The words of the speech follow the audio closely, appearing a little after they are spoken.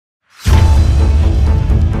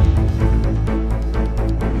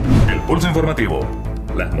Pulso informativo.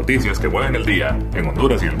 Las noticias que mueven el día en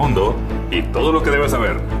Honduras y el mundo y todo lo que debes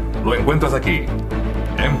saber lo encuentras aquí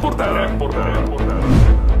en Portada.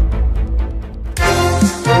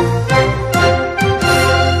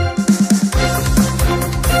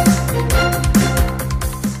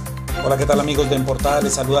 Hola, ¿qué tal amigos de En Portada?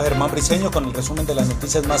 Les saluda Germán Briceño con el resumen de las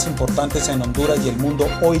noticias más importantes en Honduras y el mundo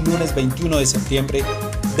hoy lunes 21 de septiembre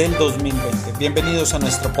del 2020. Bienvenidos a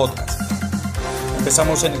nuestro podcast.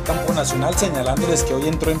 Empezamos en el campo nacional señalándoles que hoy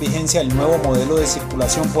entró en vigencia el nuevo modelo de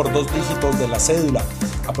circulación por 2 dígitos de la cédula,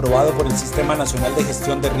 aprobado por el Sistema Nacional de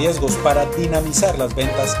Gestión de Riesgos para dinamizar las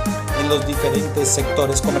ventas en los diferentes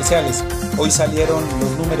sectores comerciales. Hoy salieron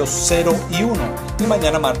los números 0 y 1 y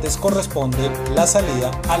mañana martes corresponde la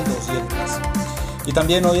salida al 2 y el 3. Y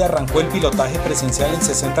también hoy arrancó el pilotaje presencial en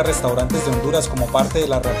 60 restaurantes de Honduras como parte de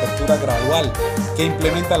la reapertura gradual que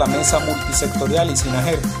implementa la mesa multisectorial y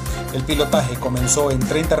SINAGER. El pilotaje comenzó en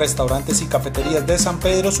 30 restaurantes y cafeterías de San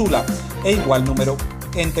Pedro Sula e igual número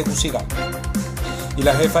en Tegucigalpa. Y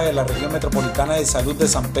la jefa de la región metropolitana de salud de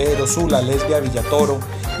San Pedro Sula, Lesbia Villatoro,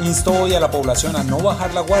 instó hoy a la población a no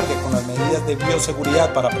bajar la guardia con las medidas de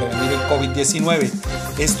bioseguridad para prevenir el COVID-19.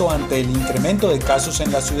 Esto ante el incremento de casos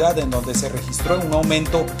en la ciudad, en donde se registró un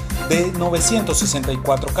aumento de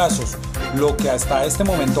 964 casos, lo que hasta este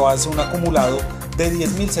momento hace un acumulado de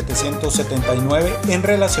 10.779 en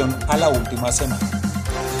relación a la última semana.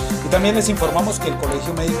 Y también les informamos que el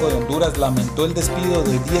Colegio Médico de Honduras lamentó el despido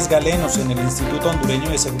de 10 galenos en el Instituto Hondureño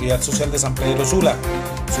de Seguridad Social de San Pedro Sula,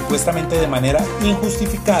 supuestamente de manera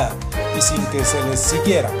injustificada y sin que se les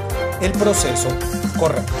siguiera el proceso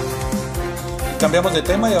correcto. Cambiamos de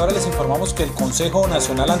tema y ahora les informamos que el Consejo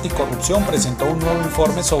Nacional Anticorrupción presentó un nuevo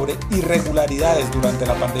informe sobre irregularidades durante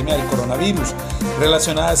la pandemia del coronavirus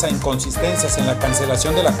relacionadas a inconsistencias en la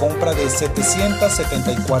cancelación de la compra de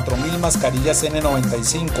 774.000 mascarillas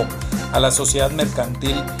N95 a la sociedad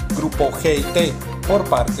mercantil Grupo GIT por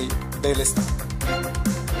parte del Estado.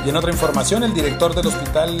 Y en otra información, el director del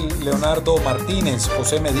Hospital Leonardo Martínez,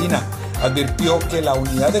 José Medina, advirtió que la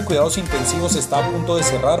unidad de cuidados intensivos está a punto de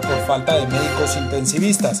cerrar por falta de médicos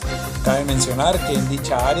intensivistas. Cabe mencionar que en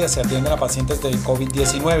dicha área se atienden a pacientes del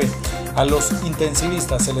COVID-19. A los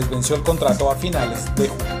intensivistas se les venció el contrato a finales de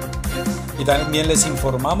junio. Y también les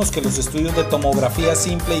informamos que los estudios de tomografía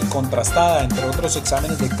simple y contrastada, entre otros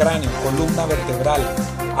exámenes de cráneo, columna vertebral,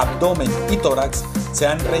 abdomen y tórax, se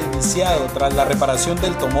han reiniciado tras la reparación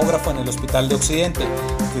del tomógrafo en el Hospital de Occidente,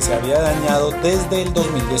 que se había dañado desde el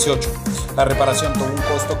 2018. La reparación tuvo un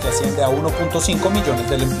costo que asciende a 1.5 millones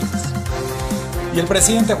de lempiras. Y el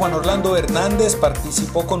presidente Juan Orlando Hernández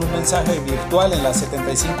participó con un mensaje virtual en la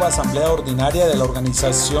 75 Asamblea Ordinaria de la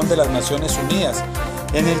Organización de las Naciones Unidas,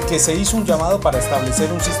 en el que se hizo un llamado para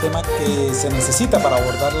establecer un sistema que se necesita para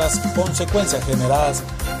abordar las consecuencias generadas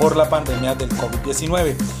por la pandemia del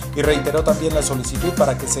COVID-19 y reiteró también la solicitud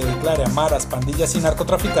para que se declare a maras, pandillas y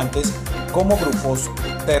narcotraficantes como grupos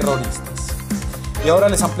terroristas. Y ahora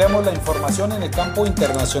les ampliamos la información en el campo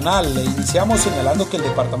internacional. Le iniciamos señalando que el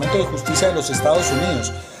Departamento de Justicia de los Estados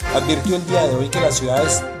Unidos advirtió el día de hoy que las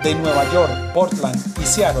ciudades de Nueva York, Portland y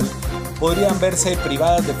Seattle podrían verse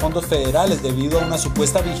privadas de fondos federales debido a una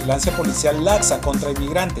supuesta vigilancia policial laxa contra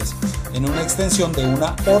inmigrantes, en una extensión de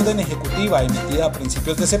una orden ejecutiva emitida a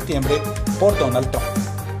principios de septiembre por Donald Trump.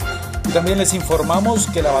 Y también les informamos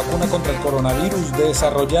que la vacuna contra el coronavirus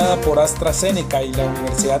desarrollada por AstraZeneca y la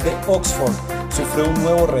Universidad de Oxford sufrió un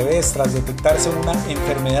nuevo revés tras detectarse una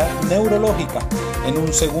enfermedad neurológica en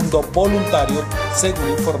un segundo voluntario, según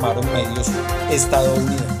informaron medios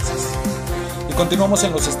estadounidenses. Y continuamos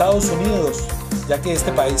en los Estados Unidos, ya que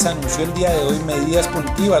este país anunció el día de hoy medidas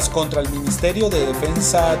punitivas contra el Ministerio de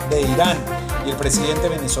Defensa de Irán y el presidente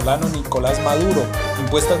venezolano Nicolás Maduro,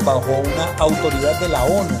 impuestas bajo una autoridad de la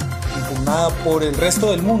ONU, impugnada por el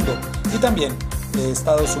resto del mundo. Y también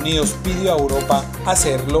Estados Unidos pidió a Europa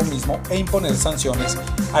hacer lo mismo e imponer sanciones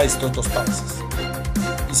a estos dos países.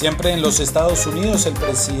 Y siempre en los Estados Unidos, el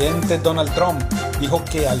presidente Donald Trump dijo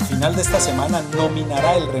que al final de esta semana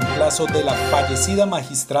nominará el reemplazo de la fallecida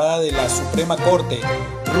magistrada de la Suprema Corte,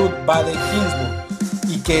 Ruth Bader Ginsburg,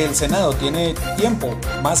 y que el Senado tiene tiempo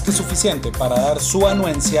más que suficiente para dar su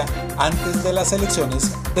anuencia antes de las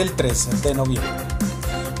elecciones del 3 de noviembre.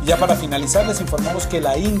 Y ya para finalizar, les informamos que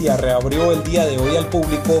la India reabrió el día de hoy al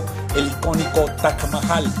público el icónico Taj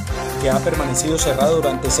Mahal, que ha permanecido cerrado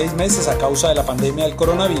durante 6 meses a causa de la pandemia del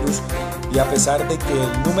coronavirus y a pesar de que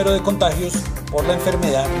el número de contagios por la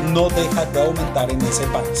enfermedad no deja de aumentar en ese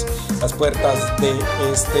país. Las puertas de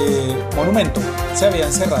este monumento se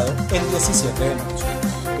habían cerrado el 17 de marzo.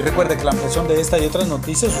 Y recuerde que la ampliación de esta y otras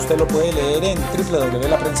noticias usted lo puede leer en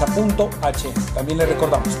www.laprensa.hn. También le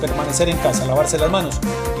recordamos permanecer en casa, lavarse las manos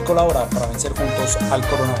y colaborar para vencer juntos al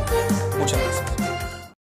coronavirus. Muchas gracias.